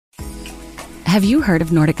Have you heard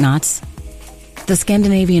of Nordic Knots? The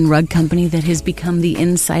Scandinavian rug company that has become the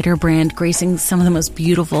insider brand gracing some of the most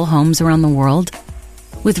beautiful homes around the world.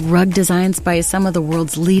 With rug designs by some of the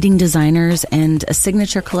world's leading designers and a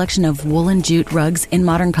signature collection of wool and jute rugs in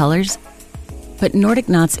modern colors. But Nordic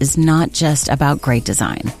Knots is not just about great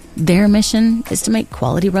design. Their mission is to make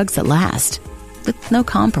quality rugs that last, with no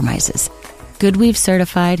compromises. Good Weave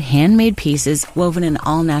certified, handmade pieces woven in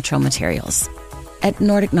all natural materials. At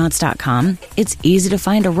NordicKnots.com, it's easy to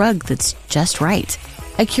find a rug that's just right.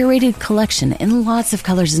 A curated collection in lots of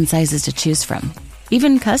colors and sizes to choose from.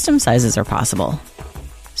 Even custom sizes are possible.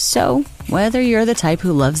 So, whether you're the type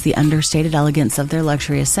who loves the understated elegance of their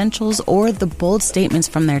luxury essentials or the bold statements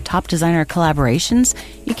from their top designer collaborations,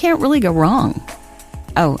 you can't really go wrong.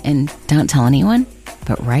 Oh, and don't tell anyone,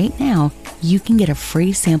 but right now, you can get a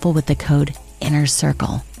free sample with the code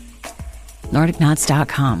INNERCIRCLE.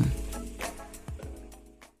 NordicKnots.com.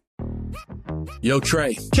 Yo,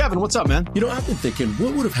 Trey. Kevin, what's up, man? You know, I've been thinking,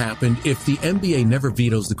 what would have happened if the NBA never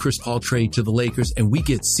vetoes the Chris Paul trade to the Lakers and we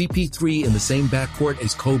get CP3 in the same backcourt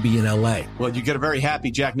as Kobe in LA? Well, you get a very happy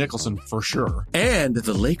Jack Nicholson, for sure. And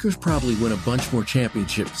the Lakers probably win a bunch more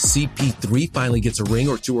championships. CP3 finally gets a ring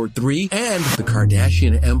or two or three, and the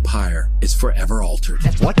Kardashian empire is forever altered.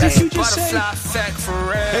 What did you just say?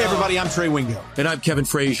 Hey, everybody, I'm Trey Wingo. And I'm Kevin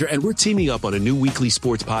Frazier, and we're teaming up on a new weekly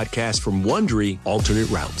sports podcast from Wondery, Alternate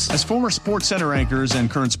Routes. As former Sports Center anchors and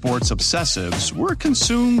current sports obsessives, we're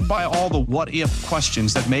consumed by all the what-if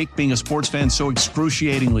questions that make being a sports fan so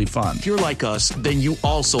excruciatingly fun. If you're like us, then you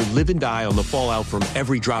also live and die on the fallout from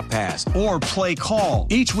every drop pass. Or play call.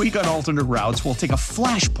 Each week on Alternate Routes, we'll take a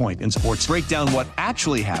flashpoint in sports, break down what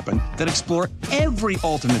actually happened, then explore every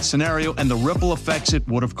alternate scenario and the ripple effects it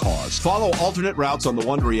would have caused. Follow Alternate Routes on the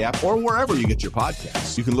Wondery app or wherever you get your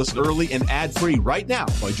podcasts. You can listen early and ad-free right now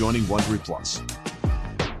by joining Wondery Plus.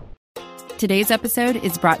 Today's episode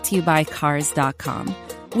is brought to you by Cars.com.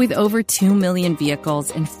 With over 2 million vehicles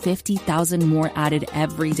and 50,000 more added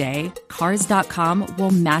every day, Cars.com will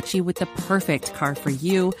match you with the perfect car for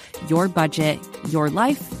you, your budget, your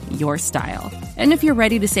life, your style. And if you're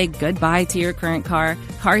ready to say goodbye to your current car,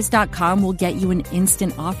 Cars.com will get you an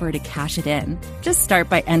instant offer to cash it in. Just start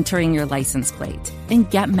by entering your license plate and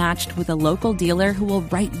get matched with a local dealer who will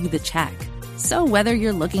write you the check. So whether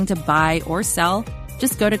you're looking to buy or sell,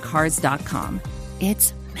 just go to Cars.com.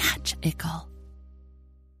 It's magical.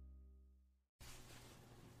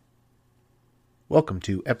 Welcome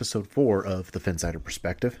to episode 4 of the Phinsider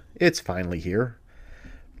Perspective. It's finally here.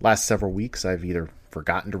 Last several weeks I've either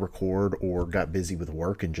forgotten to record or got busy with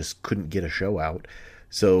work and just couldn't get a show out.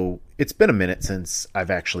 So it's been a minute since I've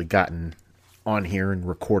actually gotten on here and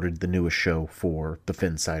recorded the newest show for the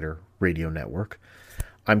Phinsider Radio Network.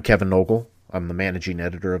 I'm Kevin Nogle. I'm the managing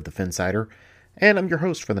editor of the Phinsider, and I'm your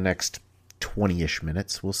host for the next 20-ish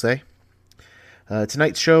minutes, we'll say.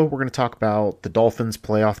 Tonight's show, we're going to talk about the Dolphins'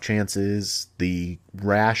 playoff chances, the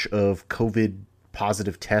rash of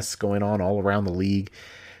COVID-positive tests going on all around the league,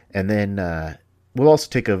 and then we'll also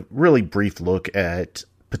take a really brief look at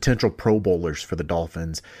potential Pro Bowlers for the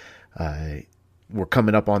Dolphins. We're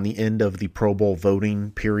coming up on the end of the Pro Bowl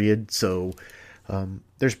voting period, so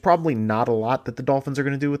there's probably not a lot that the Dolphins are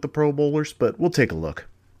going to do with the Pro Bowlers, but we'll take a look.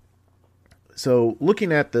 So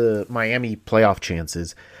looking at the Miami playoff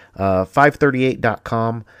chances,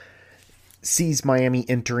 538.com sees Miami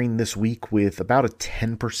entering this week with about a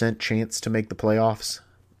 10% chance to make the playoffs.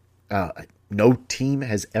 No team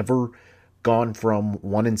has ever gone from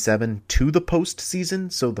 1-7 to the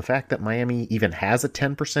postseason, so the fact that Miami even has a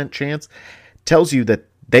 10% chance tells you that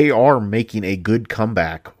they are making a good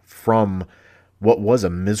comeback from what was a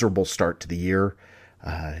miserable start to the year.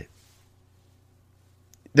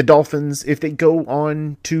 The Dolphins, if they go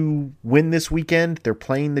on to win this weekend, they're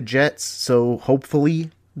playing the Jets, so hopefully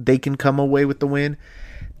they can come away with the win.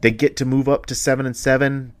 They get to move up to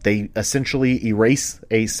 7-7. They essentially erase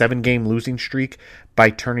a 7-game losing streak by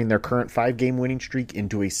turning their current 5-game winning streak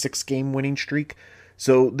into a 6-game winning streak.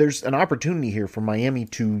 So there's an opportunity here for Miami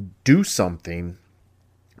to do something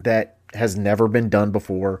that has never been done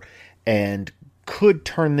before and could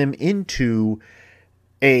turn them into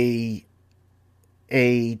a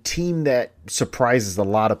team that surprises a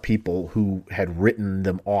lot of people who had written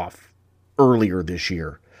them off earlier this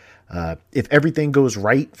year. If everything goes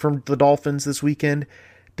right from the Dolphins this weekend,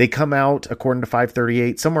 they come out, according to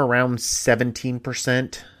 538, somewhere around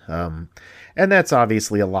 17%. And that's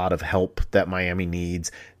obviously a lot of help that Miami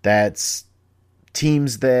needs. That's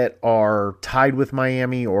teams that are tied with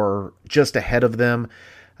Miami or just ahead of them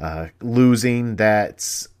losing.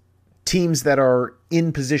 That's teams that are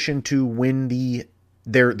in position to win the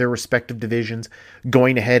their respective divisions,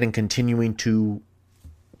 going ahead and continuing to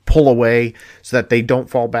pull away so that they don't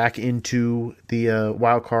fall back into the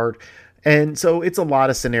wild card. And so it's a lot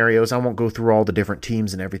of scenarios. I won't go through all the different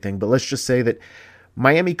teams and everything, but let's just say that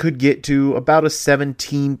Miami could get to about a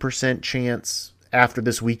 17% chance after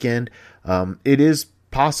this weekend. It is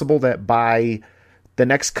possible that by the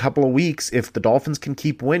next couple of weeks, if the Dolphins can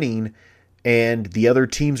keep winning and the other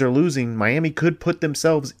teams are losing, Miami could put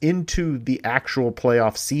themselves into the actual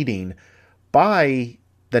playoff seeding by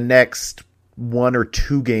the next 1 or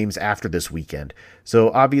 2 games after this weekend.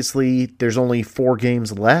 So obviously there's only 4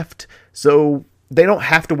 games left, so they don't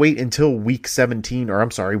have to wait until week 18.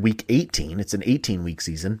 It's an 18-week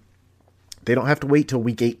season. They don't have to wait till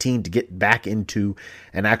week 18 to get back into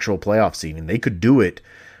an actual playoff seeding. They could do it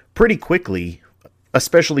pretty quickly,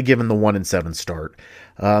 especially given the 1-7 start.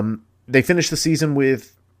 They finish the season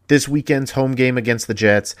with this weekend's home game against the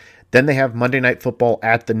Jets. Then they have Monday Night Football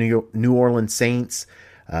at the New Orleans Saints.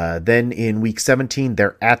 Then in week 17,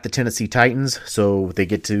 they're at the Tennessee Titans, so they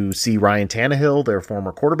get to see Ryan Tannehill, their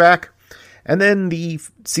former quarterback. And then the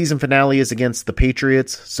season finale is against the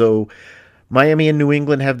Patriots. So Miami and New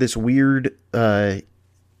England have this weird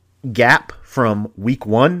gap from week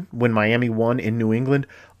 1, when Miami won in New England,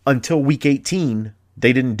 until week 18.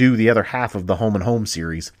 They didn't do the other half of the home and home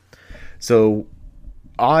series. So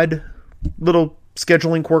odd little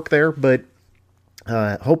scheduling quirk there, but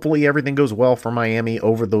hopefully everything goes well for Miami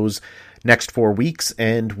over those next 4 weeks,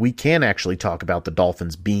 and we can actually talk about the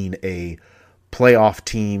Dolphins being a playoff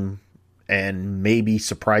team and maybe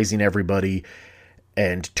surprising everybody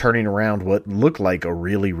and turning around what looked like a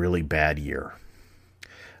really, really bad year.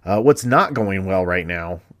 What's not going well right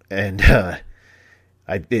now, and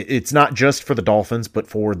it's not just for the Dolphins, but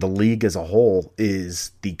for the league as a whole,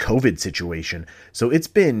 is the COVID situation. So it's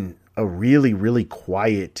been a really, really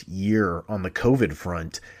quiet year on the COVID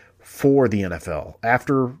front for the NFL.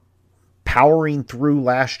 After powering through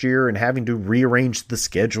last year and having to rearrange the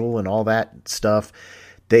schedule and all that stuff,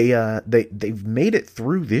 they've made it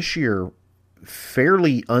through this year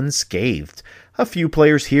fairly unscathed. A few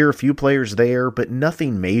players here, a few players there, but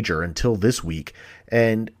nothing major until this week.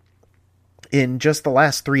 And in just the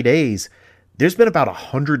last 3 days, there's been about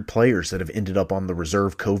 100 players that have ended up on the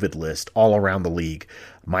reserve COVID list all around the league.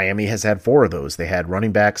 Miami has had 4 of those. They had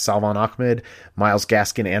running back Salvon Ahmed, Myles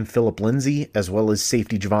Gaskin, and Phillip Lindsay, as well as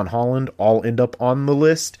safety Javon Holland, all end up on the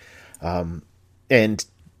list. And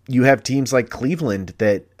you have teams like Cleveland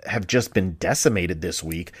that have just been decimated this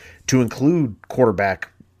week, to include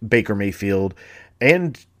quarterback Baker Mayfield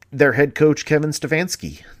and their head coach Kevin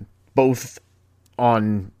Stefanski, both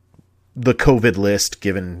on the COVID list,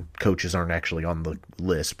 given coaches aren't actually on the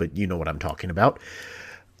list, but you know what I'm talking about.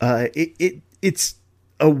 It's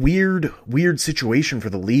a weird situation for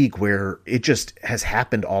the league where it just has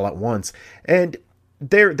happened all at once. And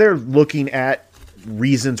they're looking at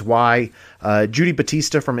reasons why. Judy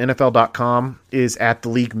Batista from NFL.com is at the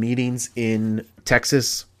league meetings in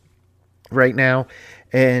Texas right now,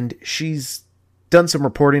 and she's done some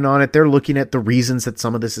reporting on it. They're looking at the reasons that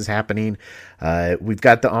some of this is happening. We've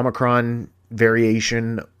got the Omicron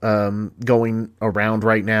variation going around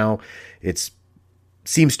right now. It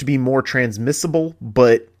seems to be more transmissible,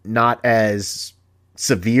 but not as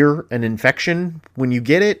severe an infection when you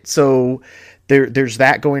get it. So there's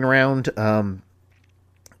that going around.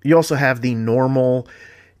 You also have the normal,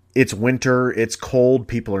 it's winter, it's cold,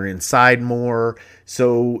 people are inside more,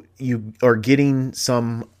 so you are getting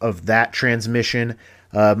some of that transmission.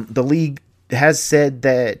 The league has said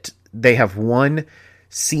that they have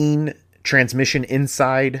seen transmission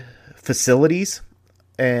inside facilities,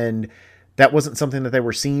 and that wasn't something that they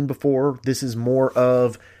were seeing before. This is more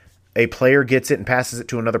of a player gets it and passes it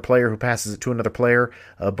to another player who passes it to another player.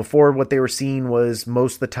 Before, what they were seeing was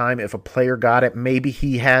most of the time, if a player got it, maybe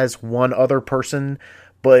he has one other person,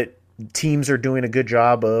 but teams are doing a good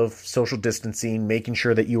job of social distancing, making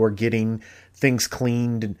sure that you are getting things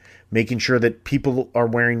cleaned and making sure that people are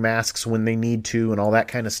wearing masks when they need to and all that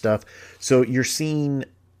kind of stuff. So you're seeing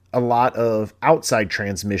a lot of outside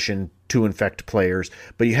transmission to infect players,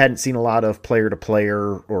 but you hadn't seen a lot of player to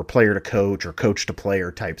player or player to coach or coach to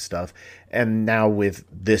player type stuff. And now with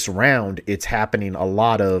this round, it's happening a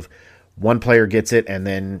lot of one player gets it and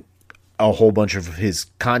then a whole bunch of his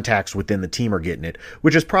contacts within the team are getting it,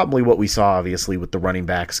 which is probably what we saw, obviously, with the running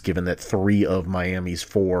backs, given that 3 of Miami's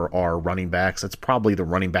 4 are running backs. That's probably the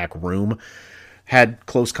running back room had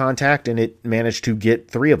close contact, and it managed to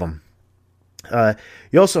get 3 of them.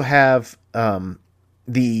 You also have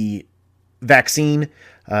the vaccine.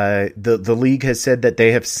 The league has said that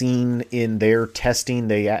they have seen in their testing,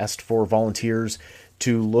 they asked for volunteers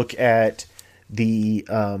to look at the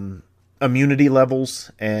immunity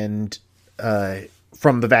levels and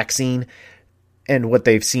from the vaccine. And what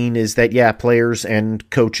they've seen is that, yeah, players and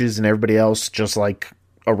coaches and everybody else, just like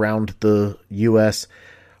around the U.S.,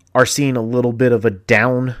 are seeing a little bit of a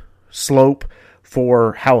down slope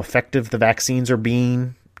for how effective the vaccines are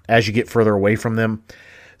being as you get further away from them.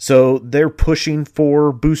 So they're pushing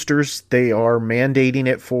for boosters. They are mandating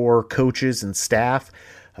it for coaches and staff.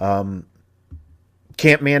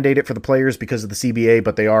 Can't mandate it for the players because of the CBA,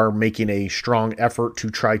 but they are making a strong effort to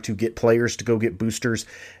try to get players to go get boosters,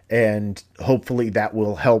 and hopefully that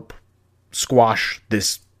will help squash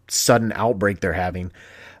this sudden outbreak they're having.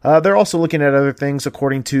 They're also looking at other things,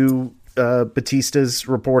 according to Batista's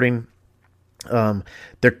reporting.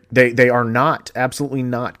 They are absolutely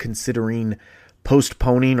not considering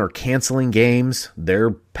postponing or canceling games. They're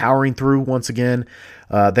powering through once again.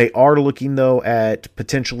 They are looking, though, at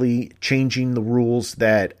potentially changing the rules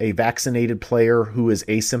that a vaccinated player who is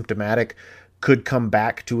asymptomatic could come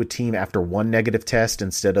back to a team after one negative test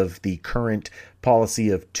instead of the current policy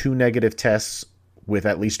of 2 negative tests with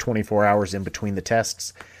at least 24 hours in between the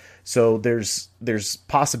tests. So there's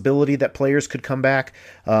possibility that players could come back.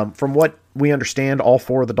 From what we understand, all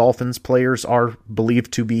 4 of the Dolphins players are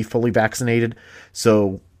believed to be fully vaccinated.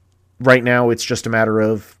 So right now it's just a matter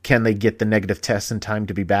of, can they get the negative tests in time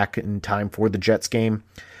to be back in time for the Jets game?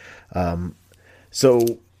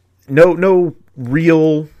 So no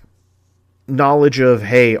real knowledge of,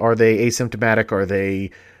 hey, are they asymptomatic? Are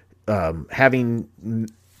they having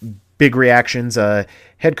big reactions?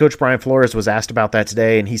 Head coach Brian Flores was asked about that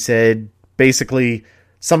today, and he said basically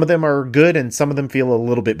some of them are good and some of them feel a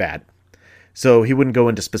little bit bad. So he wouldn't go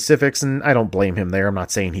into specifics, and I don't blame him there. I'm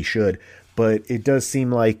not saying he should, but it does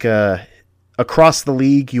seem like across the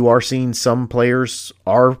league you are seeing some players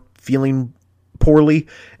are feeling poorly,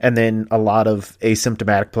 and then a lot of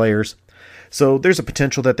asymptomatic players. So there's a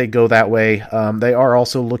potential that they go that way. They are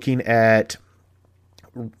also looking at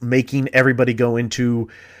making everybody go into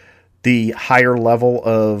the higher level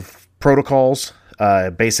of protocols,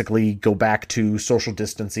 basically go back to social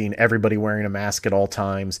distancing, everybody wearing a mask at all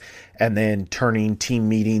times, and then turning team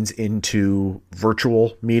meetings into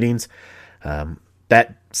virtual meetings.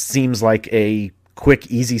 That seems like a quick,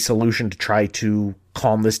 easy solution to try to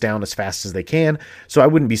calm this down as fast as they can. So I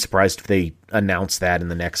wouldn't be surprised if they announce that in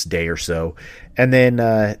the next day or so. And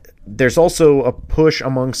then there's also a push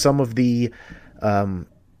among some of the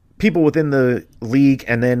people within the league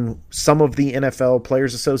and then some of the NFL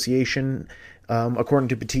Players Association, according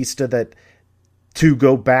to Batista, that to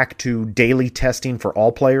go back to daily testing for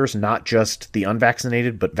all players, not just the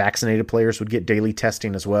unvaccinated, but vaccinated players would get daily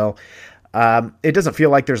testing as well. It doesn't feel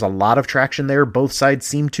like there's a lot of traction there. Both sides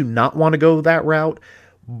seem to not want to go that route,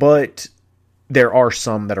 but there are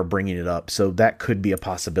some that are bringing it up, so that could be a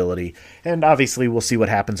possibility. And obviously we'll see what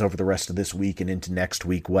happens over the rest of this week and into next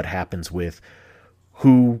week, what happens with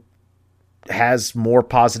who has more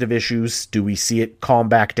positive issues. Do we see it calm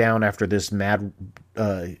back down after this mad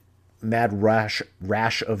rash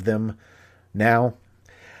of them now?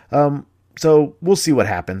 So we'll see what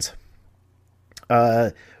happens.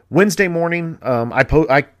 Wednesday morning,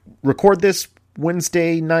 I record this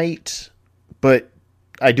Wednesday night, but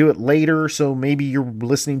I do it later, so maybe you're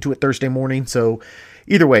listening to it Thursday morning. So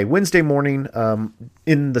either way, Wednesday morning,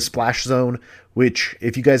 in the Splash Zone, which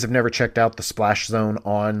if you guys have never checked out the Splash Zone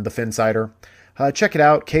on the Phinsider, check it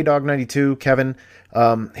out. KDog92, Kevin,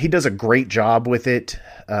 he does a great job with it.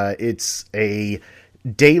 It's a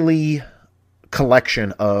daily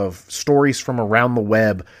collection of stories from around the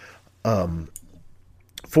web,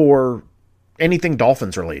 for anything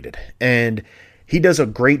Dolphins related. And he does a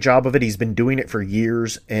great job of it. He's been doing it for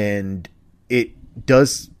years, and it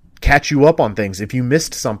does catch you up on things. If you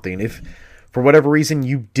missed something, if for whatever reason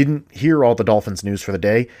you didn't hear all the Dolphins news for the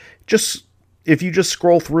day, if you just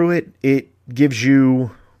scroll through it, it gives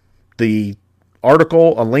you the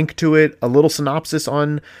article, a link to it, a little synopsis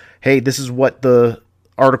on, hey, this is what the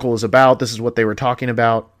article is about. This is what they were talking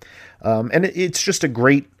about. And it's just a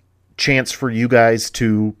great chance for you guys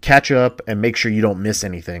to catch up and make sure you don't miss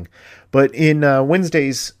anything. But in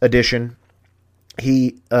Wednesday's edition,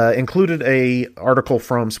 he included a article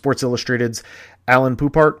from Sports Illustrated's Alan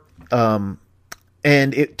Poupart, and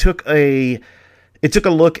it took a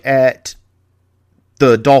look at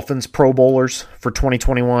the Dolphins Pro Bowlers for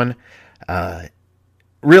 2021.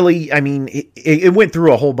 Really, I mean, it went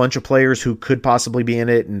through a whole bunch of players who could possibly be in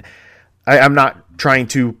it, and I'm not trying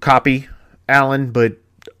to copy Alan, but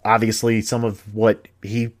obviously some of what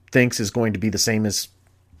he thinks is going to be the same as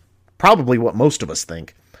probably what most of us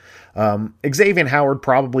think. Xavier Howard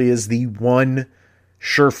probably is the one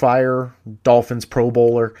surefire Dolphins Pro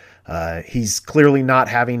Bowler. He's clearly not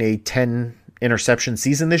having a 10 interception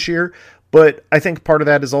season this year, but I think part of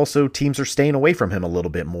that is also teams are staying away from him a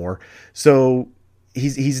little bit more. So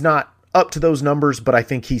he's not up to those numbers, but I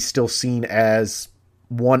think he's still seen as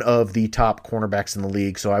one of the top cornerbacks in the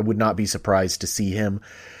league. So I would not be surprised to see him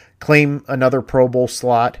claim another Pro Bowl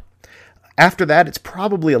slot. After that, it's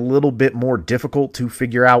probably a little bit more difficult to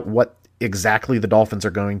figure out what exactly the Dolphins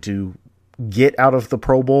are going to get out of the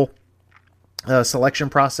Pro Bowl selection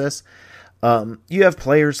process. You have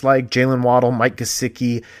players like Jalen Waddle, Mike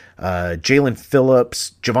Gesicki, Jalen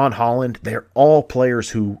Phillips, Javon Holland. They're all players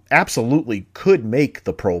who absolutely could make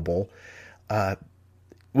the Pro Bowl.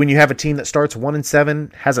 When you have a team that starts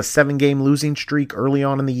 1-7, has a 7-game losing streak early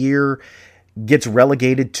on in the year, gets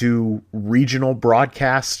relegated to regional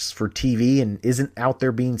broadcasts for TV and isn't out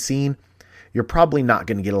there being seen, you're probably not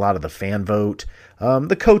going to get a lot of the fan vote.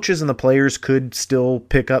 The coaches and the players could still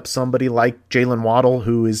pick up somebody like Jalen Waddle,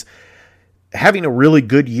 who is having a really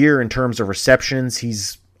good year in terms of receptions.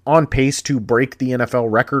 He's on pace to break the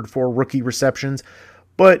NFL record for rookie receptions,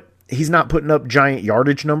 but he's not putting up giant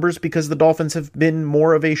yardage numbers because the Dolphins have been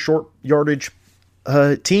more of a short yardage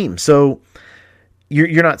team. So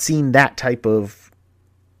you're not seeing that type of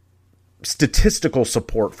statistical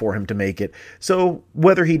support for him to make it. So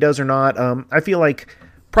whether he does or not, I feel like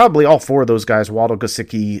probably all four of those guys, Waddle,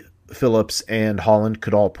 Gesicki, Phillips, and Holland,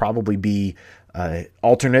 could all probably be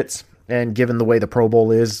alternates. And given the way the Pro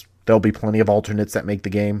Bowl is, there'll be plenty of alternates that make the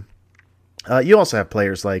game. You also have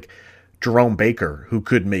players like Jerome Baker who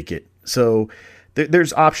could make it. So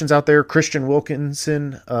there's options out there. Christian Wilkins.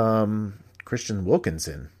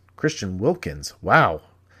 Wow.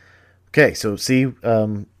 Okay, so see,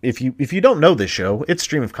 if you don't know this show, it's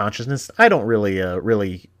Stream of Consciousness. I don't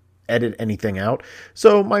really edit anything out.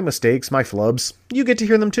 So my mistakes, my flubs, you get to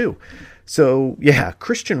hear them too. So yeah,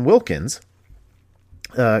 Christian Wilkins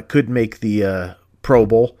could make the Pro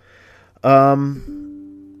Bowl. I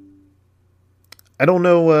don't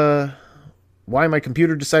know why my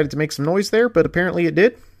computer decided to make some noise there, but apparently it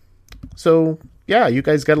did. So yeah, you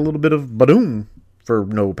guys got a little bit of badoom for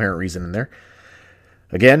no apparent reason in there.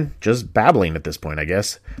 Again, just babbling at this point, I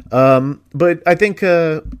guess. But I think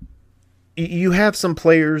you have some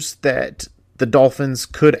players that the Dolphins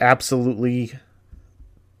could absolutely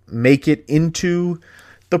make it into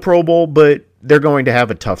the Pro Bowl, but they're going to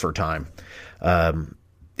have a tougher time.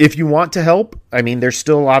 If you want to help, I mean, there's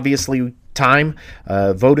still obviously time.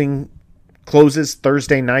 Voting closes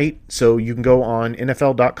Thursday night, so you can go on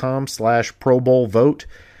NFL.com/Pro Bowl vote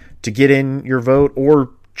to get in your vote, or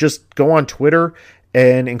just go on Twitter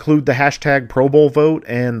and include the hashtag Pro Bowl vote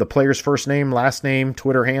and the player's first name, last name,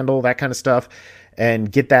 Twitter handle, that kind of stuff,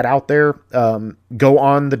 and get that out there. Go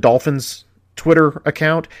on the Dolphins Twitter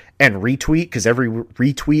account and retweet, because every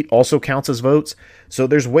retweet also counts as votes. So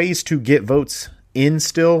there's ways to get votes in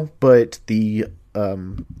still, but the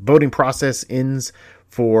voting process ends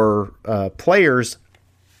for players.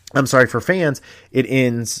 I'm sorry, for fans, it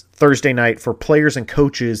ends Thursday night. For players and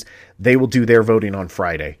coaches, they will do their voting on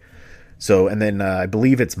Friday. So, and then I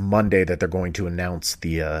believe it's Monday that they're going to announce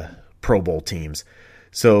the Pro Bowl teams.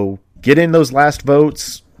 So get in those last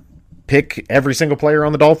votes, pick every single player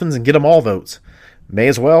on the Dolphins and get them all votes. May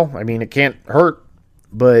as well. I mean, it can't hurt.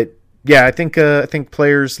 But yeah, I think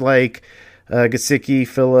players like Gesicki,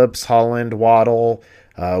 Phillips, Holland, Waddle,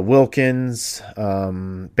 Wilkins,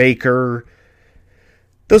 Baker,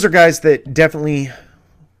 those are guys that definitely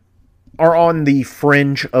are on the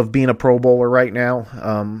fringe of being a Pro Bowler right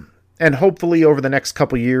now. And hopefully over the next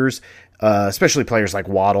couple years, especially players like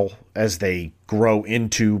Waddle, as they grow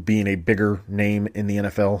into being a bigger name in the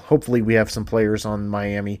NFL, hopefully we have some players on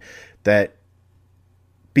Miami that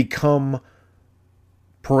become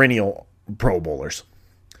perennial Pro Bowlers.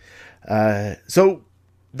 So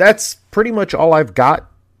that's pretty much all I've got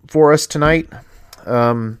for us tonight.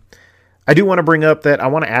 I do want to bring up that I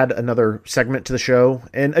want to add another segment to the show.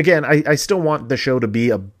 And again, I still want the show to be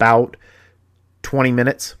about 20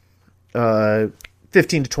 minutes.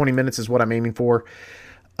 15 to 20 minutes is what I'm aiming for.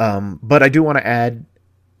 But I do want to add,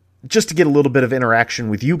 just to get a little bit of interaction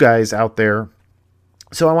with you guys out there.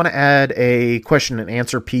 So I want to add a question and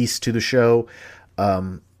answer piece to the show.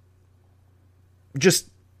 Just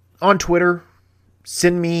on Twitter,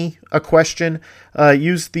 send me a question.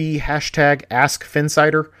 Use the hashtag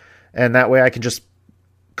 #AskPhinsider, and that way I can just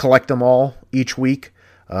collect them all each week.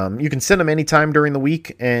 You can send them anytime during the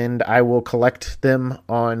week, and I will collect them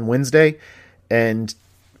on Wednesday and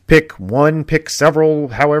pick one, pick several,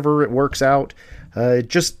 however it works out.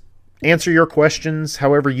 Just answer your questions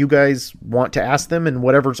however you guys want to ask them and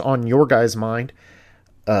whatever's on your guys' mind.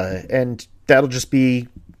 And that'll just be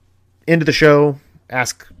into the show,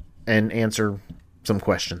 ask and answer some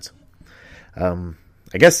questions.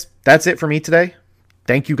 I guess that's it for me today.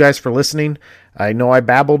 Thank you guys for listening. I know I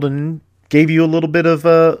babbled and gave you a little bit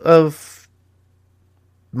of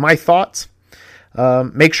my thoughts.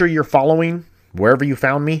 Make sure you're following wherever you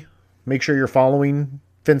found me. Make sure you're following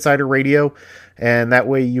Phinsider Radio, and that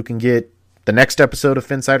way you can get the next episode of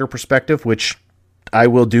Phinsider Perspective, which I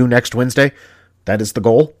will do next Wednesday. That is the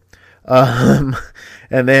goal. And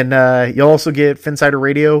then you'll also get Phinsider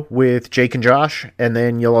Radio with Jake and Josh, and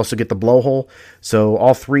then you'll also get the Blowhole. So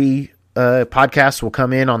all three podcasts will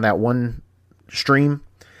come in on that one stream,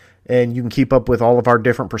 and you can keep up with all of our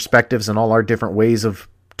different perspectives and all our different ways of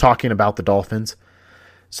talking about the Dolphins.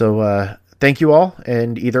 So thank you all,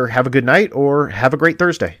 and either have a good night or have a great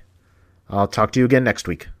Thursday. I'll talk to you again next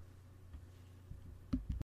week.